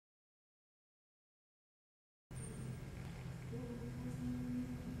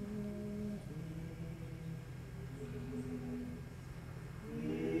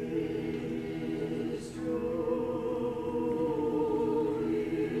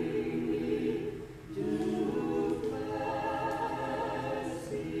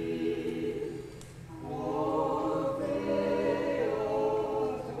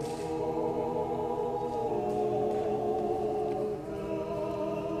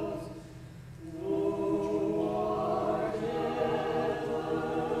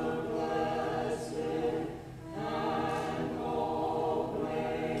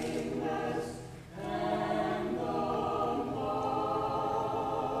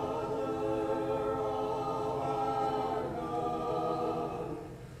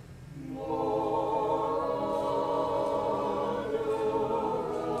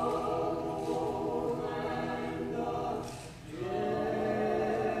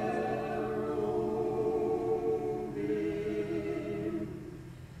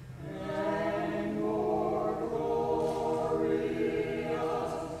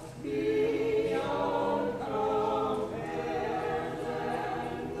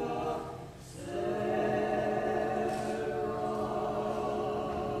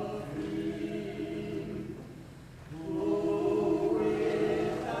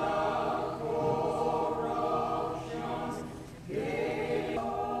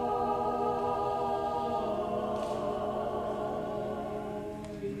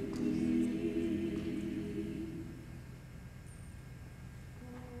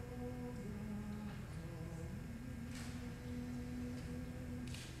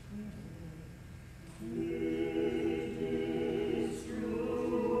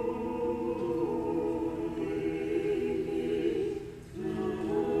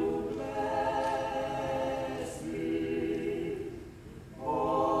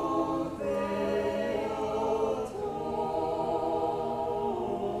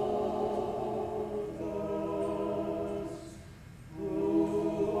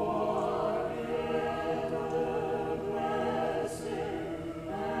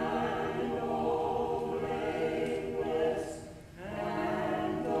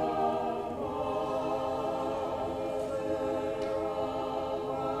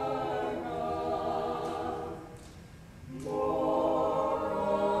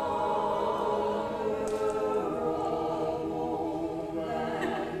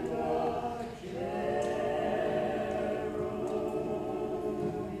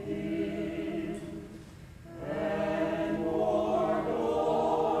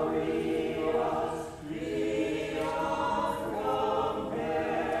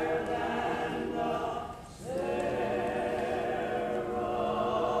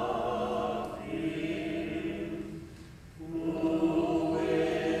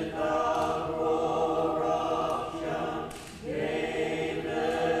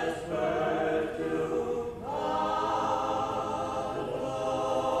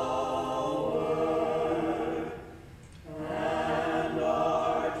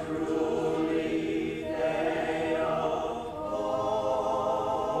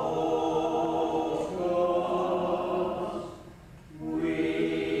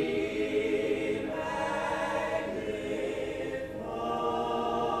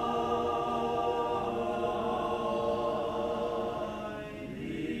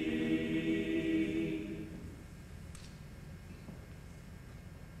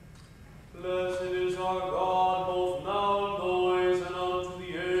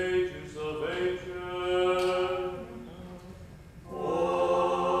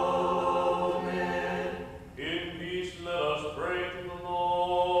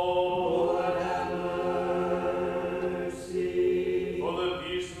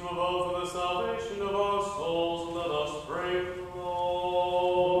from above for the salvation of our souls, let us pray to the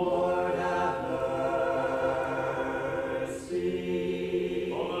Lord. Lord, have mercy.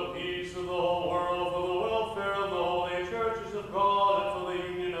 For the peace of the whole world, for the welfare of the holy churches of God, and for the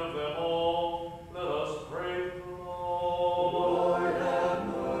union of them all, let us pray to the Lord. Lord, have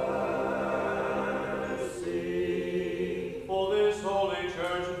mercy. For this holy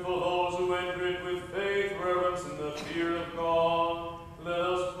church and for those who enter it with faith, reverence, and the fear of God, let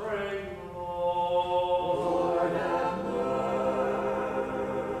us pray to the Lord. Lord, have mercy.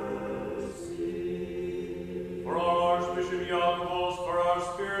 For our Archbishop Jacobos, for our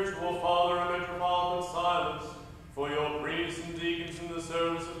spiritual father and Metropolitan Silas, for your priests and deacons in the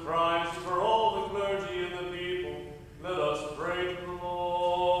service of Christ, and for all the clergy and the people, let us pray to the Lord.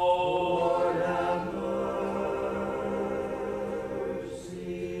 Lord, have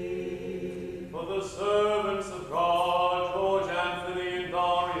mercy. For the servants of God, George, Anthony, and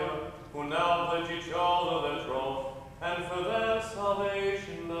Daria, who now pledge each other their troth, and for their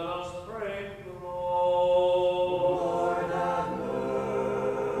salvation, let us pray to the Lord. Lord, have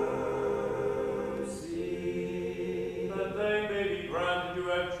mercy. That they may be granted to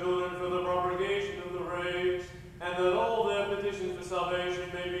have children for the propagation of the race, and that all their petitions for salvation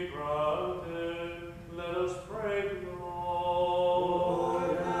may be granted, let us pray to the Lord.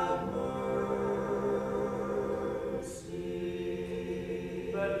 Lord, have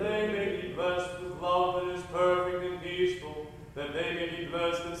mercy. That they may be blessed with love that is perfect and peaceful, that they may be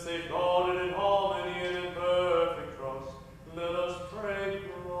blessed and safeguarded in harmony and in perfect trust, let us pray to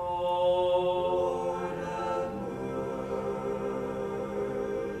the Lord. Lord, have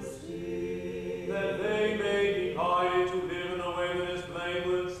mercy. That they may be guided to live in a way that is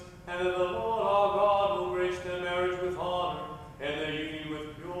blameless, and that the Lord our God will grace their marriage with honor, and their union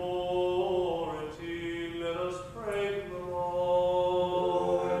with purity. Let us pray to the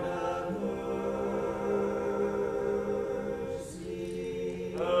Lord. Lord, have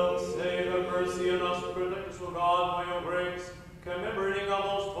mercy. Help, save, have mercy on us, and protect us, O God, by your grace, commemorating our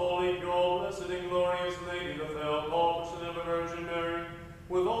most holy, pure, blessed, and glorious Lady, the fair Portress and ever Virgin Mary.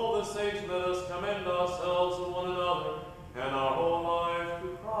 With all the saints, let us commend ourselves and one another, and our whole life to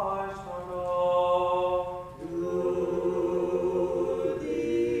Christ our God. To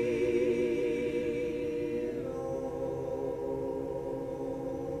thee,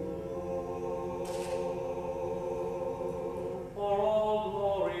 Lord. For all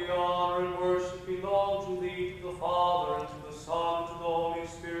glory, honor, and worship belong to thee, to the Father, and to the Son, and to the Holy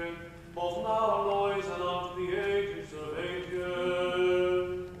Spirit, both now and always, and unto the ages of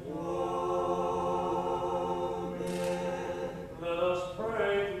ages. Amen. Let us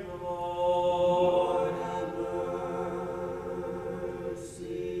pray to the Lord. Lord, have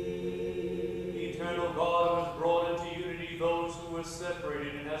mercy. Eternal God, who has brought into unity those who were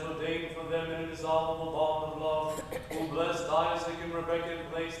separated, and has ordained for them an indissoluble bond of love, who blessed Isaac and Rebekah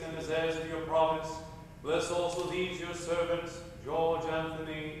and placed them as heirs of your promise, bless also these your servants, George,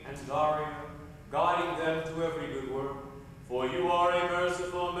 Anthony, and Daria, guiding them to every good work. For you are a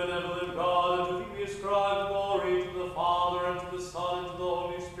merciful and benevolent God, and to thee we ascribe glory, to the Father, and to the Son, and to the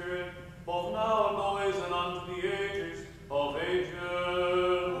Holy Spirit, both now and always, and unto the ages of ages.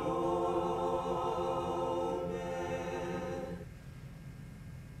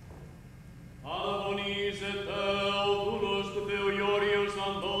 Adonies et Theophilus to Theoiorius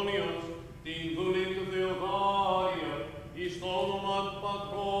Antonius, tin lunin to Theodaria, istonomat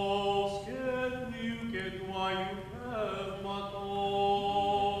patros, ket liuket vaiukev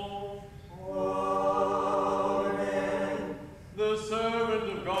matos. Amen. The servant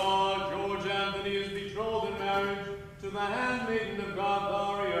of God, George Anthony, is betrothed in marriage to the handmaiden of God,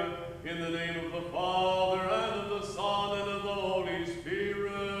 Daria, in the name of the Father, and of the Son, and of the Holy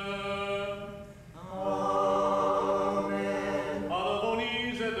Spirit. Amen.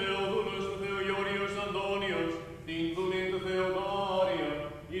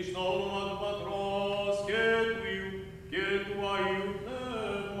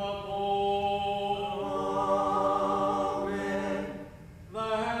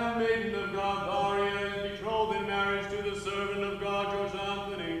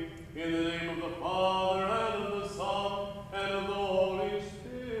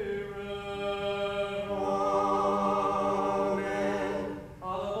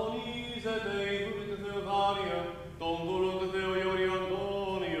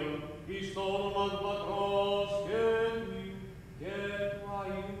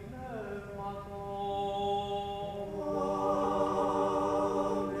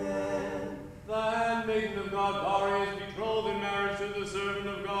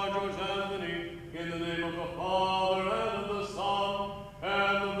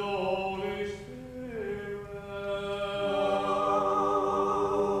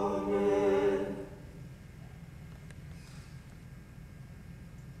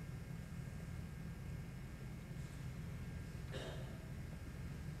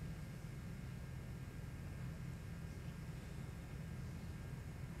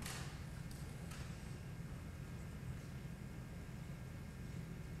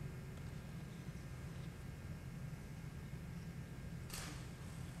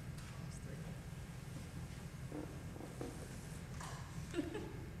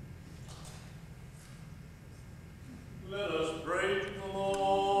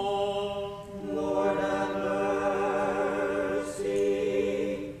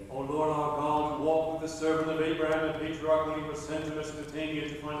 patriarch when he was sent to Mesopotamia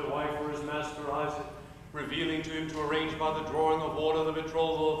to find a wife for his master Isaac, revealing to him to arrange by the drawing of water the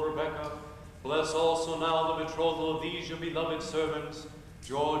betrothal of Rebekah. Bless also now the betrothal of these your beloved servants,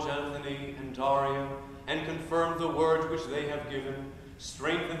 George, Anthony, and Daria, and confirm the word which they have given.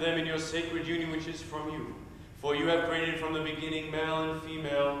 Strengthen them in your sacred union which is from you. For you have created from the beginning male and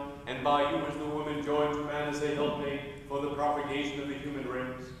female, and by you is the woman joined to man as a helpmate for the propagation of the human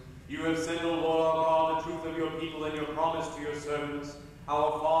race. You have sent, O Lord our God, the truth of your people and your promise to your servants,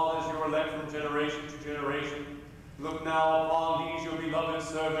 our fathers, your elect from generation to generation. Look now upon these your beloved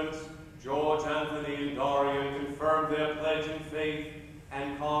servants, George, Anthony, and Daria, and confirm their pledge in faith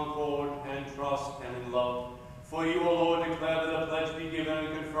and concord and trust and in love. For you, O Lord, declare that a pledge be given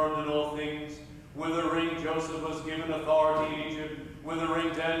and confirmed in all things. With a ring Joseph was given authority in Egypt. With a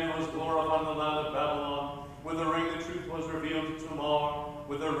ring Daniel was glorified in the land of Babylon. With a ring the truth was revealed to Tamar.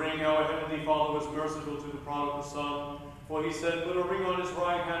 With a ring our heavenly Father was merciful to the prodigal son. For he said, put a ring on his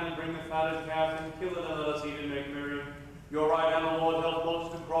right hand and bring the fatted calf and kill it and let us eat and make merry. Your right hand, O Lord, helped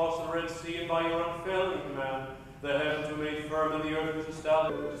Moses to cross the Red Sea, and by your unfailing command the heavens were made firm and the earth was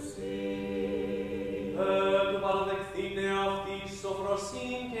established.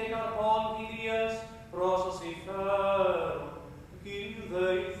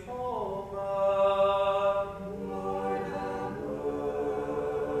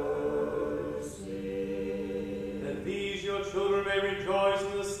 That these your children may rejoice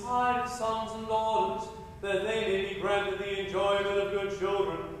in the sight of sons and daughters, that they may be granted the enjoyment of good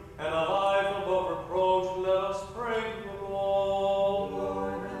children, and a life above reproach. Let us pray to the Lord.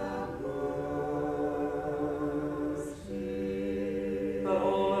 Lord, have mercy. That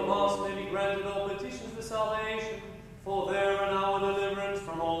all of us may be granted all petitions for salvation, for their and our deliverance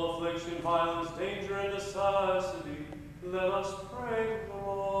from all affliction, violence, danger, and necessity. Let us pray to the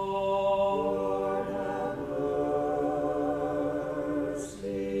Lord. Lord, have mercy.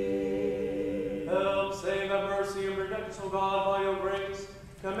 Help, save, have mercy, and protect us, O God, by your grace.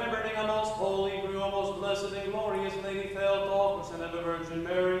 Commemorating our most holy, your most blessed and glorious Lady Theotokos and ever Virgin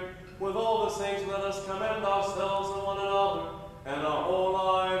Mary, with all the saints let us commend ourselves and one another, and our whole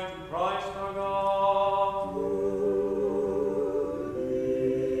life to Christ our God.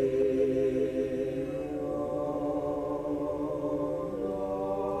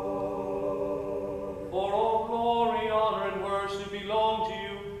 For all glory, honor, and worship belong to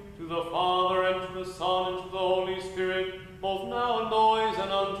you, to the Father, and to the Son, and to the Holy Spirit, both now and always,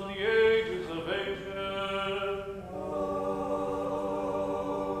 and unto the ages of ages. Amen.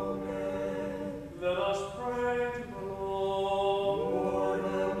 Let us pray to the Lord. Lord,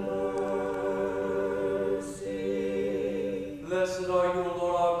 have mercy. Blessed are you, O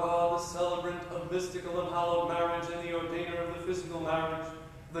Lord our God, the celebrant of mystical and hallowed marriage, and the ordainer of the physical marriage,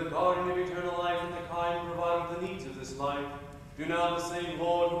 the guardian of eternal life, and the kind who provided the needs of this life. Do now the same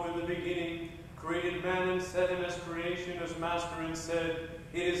Lord who in the beginning created man and set him as creation, as master, and said,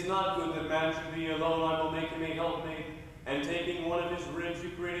 it is not good that man should be alone, I will make him a helpmate. And taking one of his ribs, you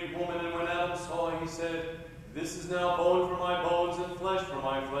created woman, and when Adam saw her, he said, this is now bone for my bones and flesh for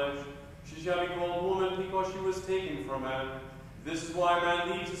my flesh. She shall be called woman because she was taken from man. This is why man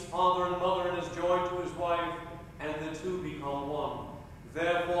leaves his father and mother and is joined to his wife, and the two become one.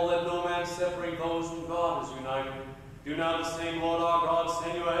 Therefore let no man separate those whom God has united. Do now the same Lord our God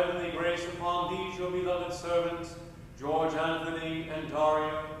send your heavenly grace upon these your beloved servants, George, Anthony, and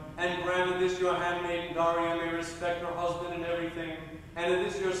Daria, and grant that this your handmaiden Daria may respect her husband in everything, and that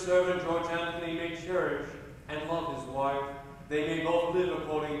this your servant George Anthony may cherish and love his wife. They may both live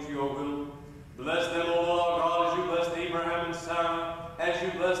according to your will. Bless them, O Lord our God, as you blessed Abraham and Sarah, as you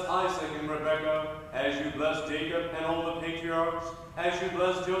blessed Isaac and Rebekah, as you blessed Jacob and all the patriarchs, as you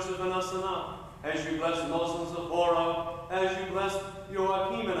blessed Joseph and Asenath, as you blessed Moses and Zipporah, as you blessed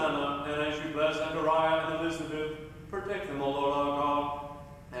Joachim and Anna, and as you blessed Zechariah and Elizabeth. Protect them, O Lord our God,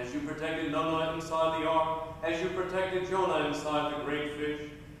 as you protected Noah inside the ark, as you protected Jonah inside the great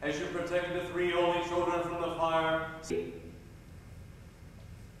fish, as you protected the three holy children from the fire.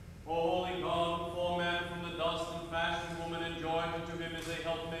 O holy God, who formed man from the dust and fashioned woman and joined her to him as a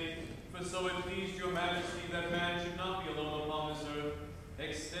helpmate, for so it pleased your majesty that man should not be alone upon this earth.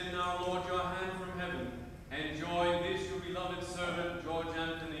 Extend now, Lord, your hand from heaven, and join this your beloved servant, George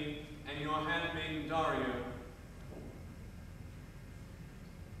Anthony, and your handmaiden Daria.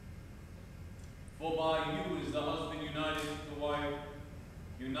 For by you is the husband united with the wife.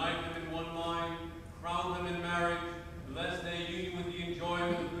 Unite them in one mind, crown them in marriage, bless their union with the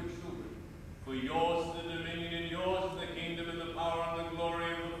enjoyment of good children. For yours is the dominion, and yours is the kingdom, and the power, and the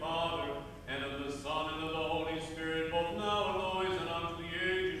glory of the Father, and of the Son, and of the Holy Spirit, both now and always, and unto the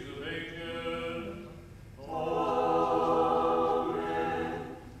ages of ages. Amen.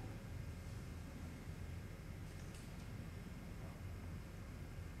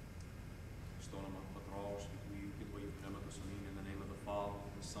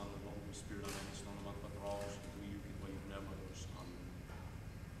 Spirit aan mij staan, wat trouwens, doe je het wat je nemen dus aan.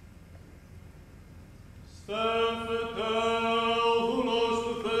 Stefetel,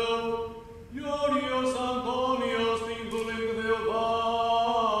 Iorios Antonios, Tingulic Deo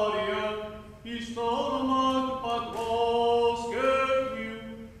Daria, Istormat Patros, que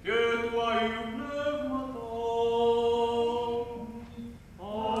tua pneumaton.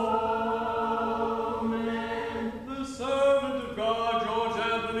 Amen. The servant of God, George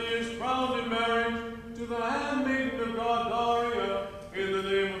Anthony, is crowned in marriage to the handmaiden of God, Daria, in the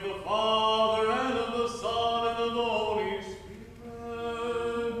name of the Father, and of the Son, and of the Holy Spirit.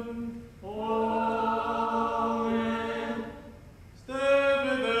 Amen.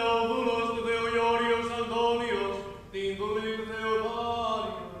 Steve Deo, Vulos Deo, Iorios Antonios, Tingulic Deo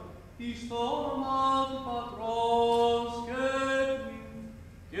Daria, Istormat Patros, que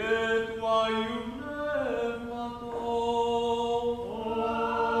tua pneumaton.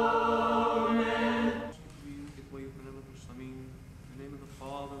 Doe je het wat je nemen dus aan. In the name of the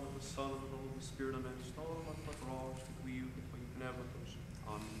Father, and of the Son, and of the Holy Spirit, amen. Staan wat trouwens, doe je het wat je nemen dus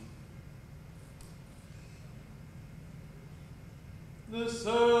aan. The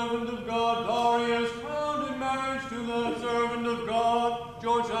servant of God,